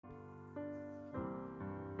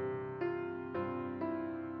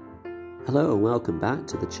Hello and welcome back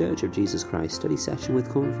to the Church of Jesus Christ study session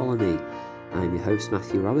with Come Follow Me. I'm your host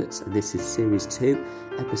Matthew Roberts and this is Series 2,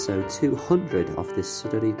 Episode 200 of this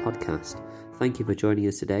study podcast. Thank you for joining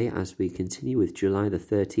us today as we continue with July the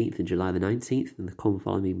 13th and July the 19th and the Come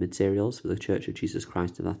Follow Me materials for the Church of Jesus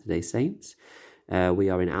Christ of Latter-day Saints.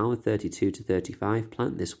 We are in hour 32 to 35,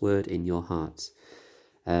 Plant This Word in Your Hearts.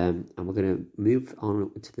 And we're going to move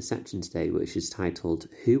on to the section today which is titled,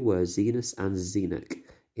 Who Were Zenos and Zenock?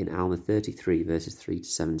 In Alma 33, verses 3 to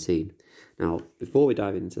 17. Now, before we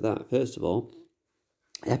dive into that, first of all,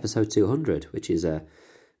 episode 200, which is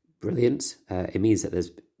brilliant. It means that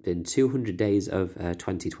there's been 200 days of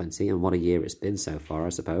 2020, and what a year it's been so far, I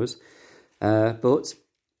suppose. But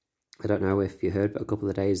I don't know if you heard, but a couple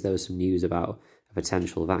of days there was some news about a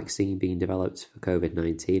potential vaccine being developed for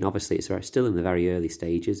COVID-19. Obviously, it's still in the very early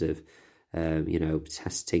stages of,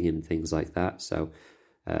 testing and things like that. So,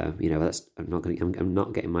 I'm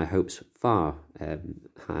not getting my hopes high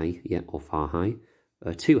yet,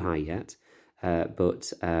 or too high yet.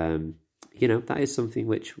 But that is something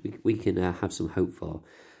which we can have some hope for,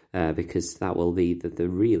 because that will be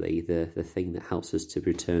the thing that helps us to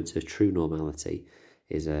return to true normality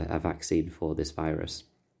is a vaccine for this virus.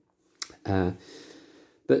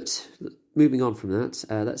 But moving on from that,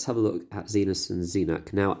 let's have a look at Zenos and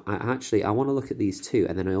Zenock. Now, I want to look at these two,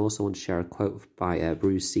 and then I also want to share a quote by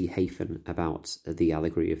Bruce C. Hafen about the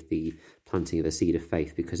allegory of the planting of a seed of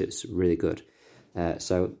faith, because it's really good.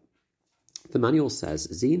 So the manual says,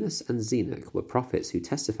 Zenos and Zenock were prophets who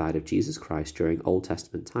testified of Jesus Christ during Old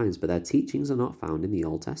Testament times, but their teachings are not found in the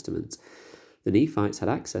Old Testament. The Nephites had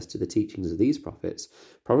access to the teachings of these prophets,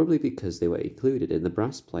 probably because they were included in the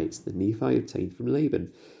brass plates that Nephi obtained from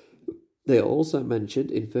Laban. They are also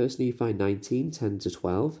mentioned in 1 Nephi 19,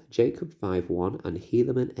 10-12, Jacob 5:1, and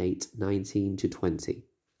Helaman 8, 19-20.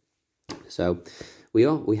 So we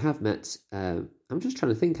have met. I'm just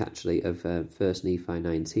trying to think actually of 1 Nephi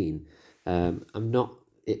 19.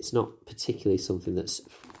 It's not particularly something that's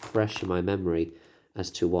fresh in my memory as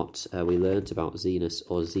to what we learnt about Zenos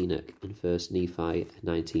or Zenock in 1 Nephi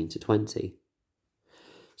 19-20.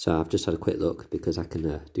 So I've just had a quick look because I can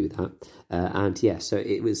do that. So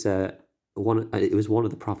it was one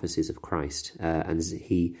of the prophecies of Christ, and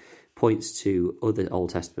he points to other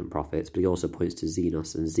Old Testament prophets, but he also points to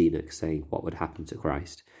Zenos and Zenock, saying what would happen to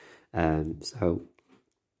Christ. So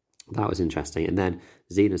that was interesting. And then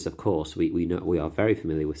Zenos, of course, we know, we are very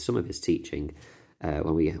familiar with some of his teaching.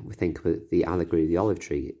 When we think of the allegory of the olive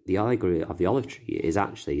tree, the allegory of the olive tree is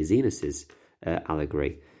actually Zenos's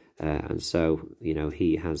allegory, and so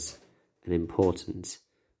he has an important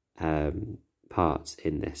part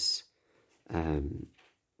in this, in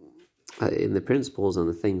the principles and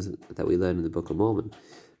the things that we learn in the Book of Mormon,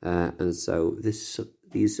 and so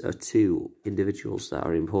these are two individuals that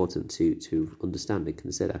are important to understand and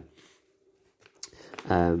consider.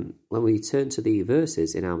 When we turn to the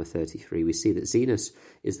verses in Alma 33, we see that Zenos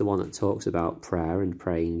is the one that talks about prayer and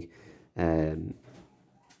praying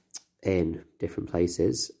in different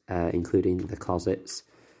places, including the closets,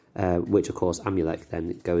 which of course Amulek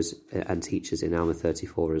then goes and teaches in Alma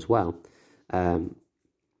 34 as well.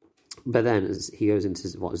 But then as he goes into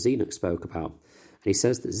what Zenock spoke about, and he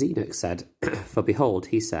says that Zenock said, For behold,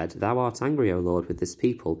 he said, Thou art angry, O Lord, with this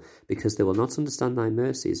people, because they will not understand thy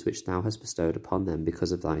mercies, which thou hast bestowed upon them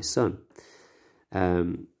because of thy Son.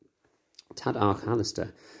 Tad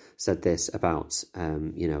Ark-Alister said this about,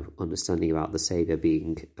 understanding about the Saviour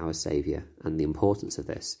being our Saviour and the importance of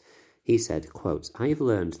this. He said, quote, I have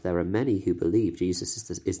learned there are many who believe Jesus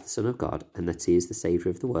is the Son of God and that he is the Saviour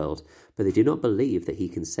of the world, but they do not believe that he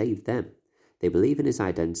can save them. They believe in his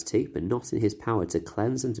identity, but not in his power to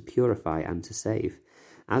cleanse and to purify and to save.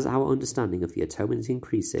 As our understanding of the atonement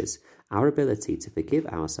increases, our ability to forgive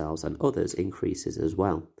ourselves and others increases as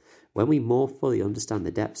well. When we more fully understand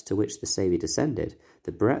the depths to which the Saviour descended,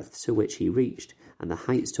 the breadth to which he reached, and the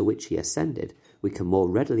heights to which he ascended, we can more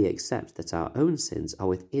readily accept that our own sins are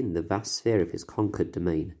within the vast sphere of his conquered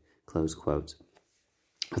domain. Close quote.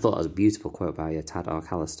 I thought that was a beautiful quote by Tad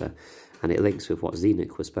Ark-Alister, and it links with what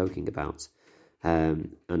Zenock was speaking about.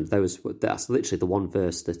 And that's literally the one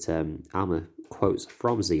verse that Alma quotes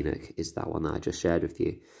from Zenock, is that one that I just shared with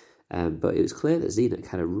you. But it was clear that Zenock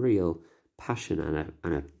had a real passion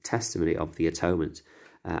and a testimony of the atonement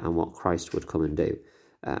and what Christ would come and do.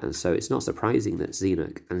 And so it's not surprising that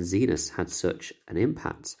Zenock and Zenos had such an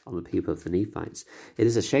impact on the people of the Nephites. It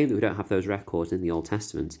is a shame that we don't have those records in the Old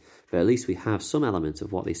Testament, but at least we have some element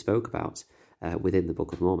of what they spoke about within the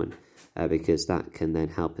Book of Mormon, because that can then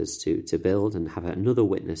help us to build and have another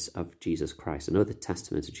witness of Jesus Christ, another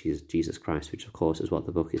testament of Jesus Christ, which of course is what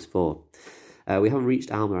the book is for. We haven't reached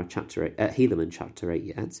Helaman chapter 8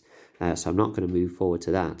 yet, so I'm not going to move forward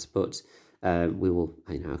to that. But we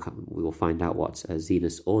will find out what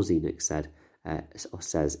Zenos or Zenock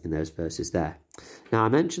says in those verses there. Now, I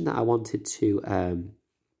mentioned that I wanted to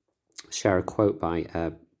share a quote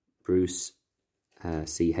by Bruce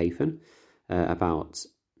C. Hafen about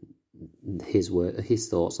his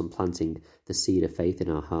thoughts on planting the seed of faith in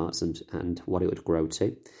our hearts and what it would grow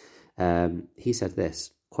to. He said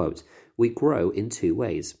this, quote, "We grow in two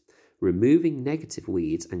ways, removing negative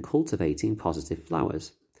weeds and cultivating positive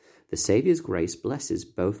flowers. The Saviour's grace blesses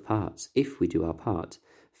both parts if we do our part.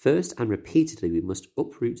 First and repeatedly, we must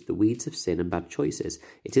uproot the weeds of sin and bad choices.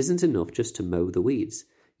 It isn't enough just to mow the weeds.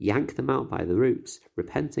 Yank them out by the roots,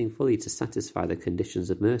 repenting fully to satisfy the conditions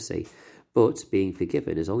of mercy. But being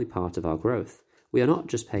forgiven is only part of our growth. We are not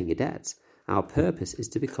just paying a debt. Our purpose is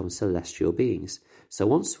to become celestial beings. So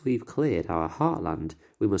once we've cleared our heartland,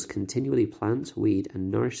 we must continually plant, weed, and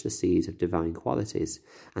nourish the seeds of divine qualities.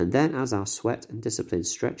 And then as our sweat and discipline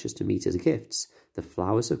stretch us to meet as gifts, the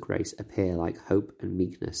flowers of grace appear like hope and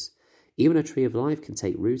meekness. Even a tree of life can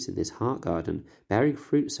take root in this heart garden, bearing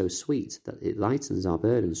fruit so sweet that it lightens our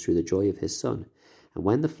burdens through the joy of his Son. And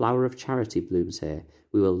when the flower of charity blooms here,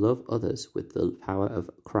 we will love others with the power of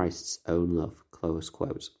Christ's own love." Close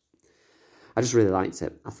quote. I just really liked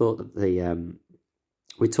it. I thought that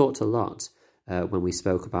we talked a lot when we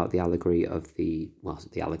spoke about the allegory of the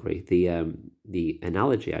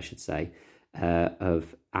analogy, I should say,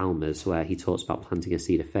 of Alma's, where he talks about planting a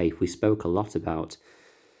seed of faith. We spoke a lot about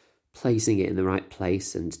placing it in the right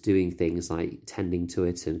place and doing things like tending to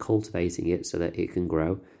it and cultivating it so that it can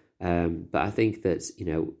grow. But I think that,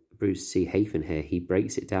 Bruce C. Hafen here, he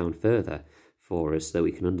breaks it down further for us so that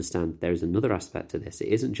we can understand there is another aspect to this. It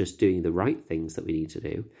isn't just doing the right things that we need to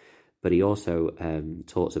do, but he also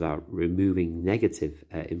talks about removing negative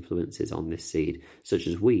influences on this seed, such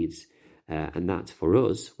as weeds. And that for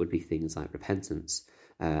us would be things like repentance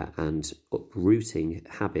and uprooting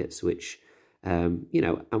habits which, when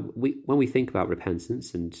we think about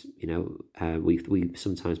repentance and, we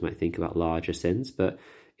sometimes might think about larger sins, but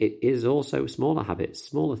it is also smaller habits,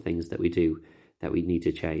 smaller things that we do that we need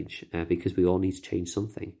to change because we all need to change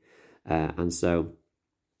something. And so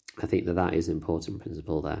I think that is an important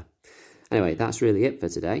principle there. Anyway, that's really it for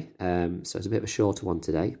today. So it's a bit of a shorter one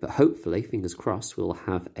today, but hopefully, fingers crossed, we'll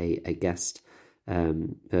have a guest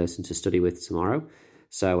person to study with tomorrow.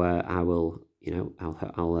 So I will,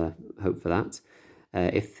 I'll hope for that.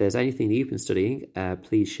 If there's anything that you've been studying,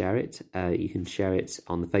 please share it. You can share it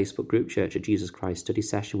on the Facebook group, Church of Jesus Christ Study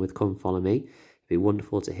Session with Come Follow Me. It'd be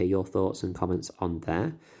wonderful to hear your thoughts and comments on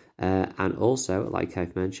there. And also, like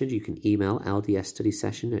I've mentioned, you can email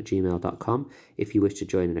ldsstudysession@gmail.com if you wish to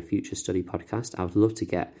join in a future study podcast. I would love to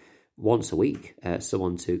get once a week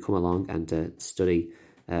someone to come along and study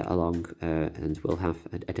along, and we'll have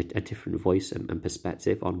a different voice and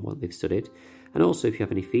perspective on what they've studied. And also, if you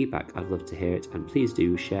have any feedback, I'd love to hear it. And please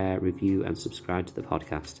do share, review, and subscribe to the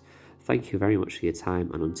podcast. Thank you very much for your time,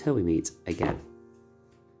 and until we meet again.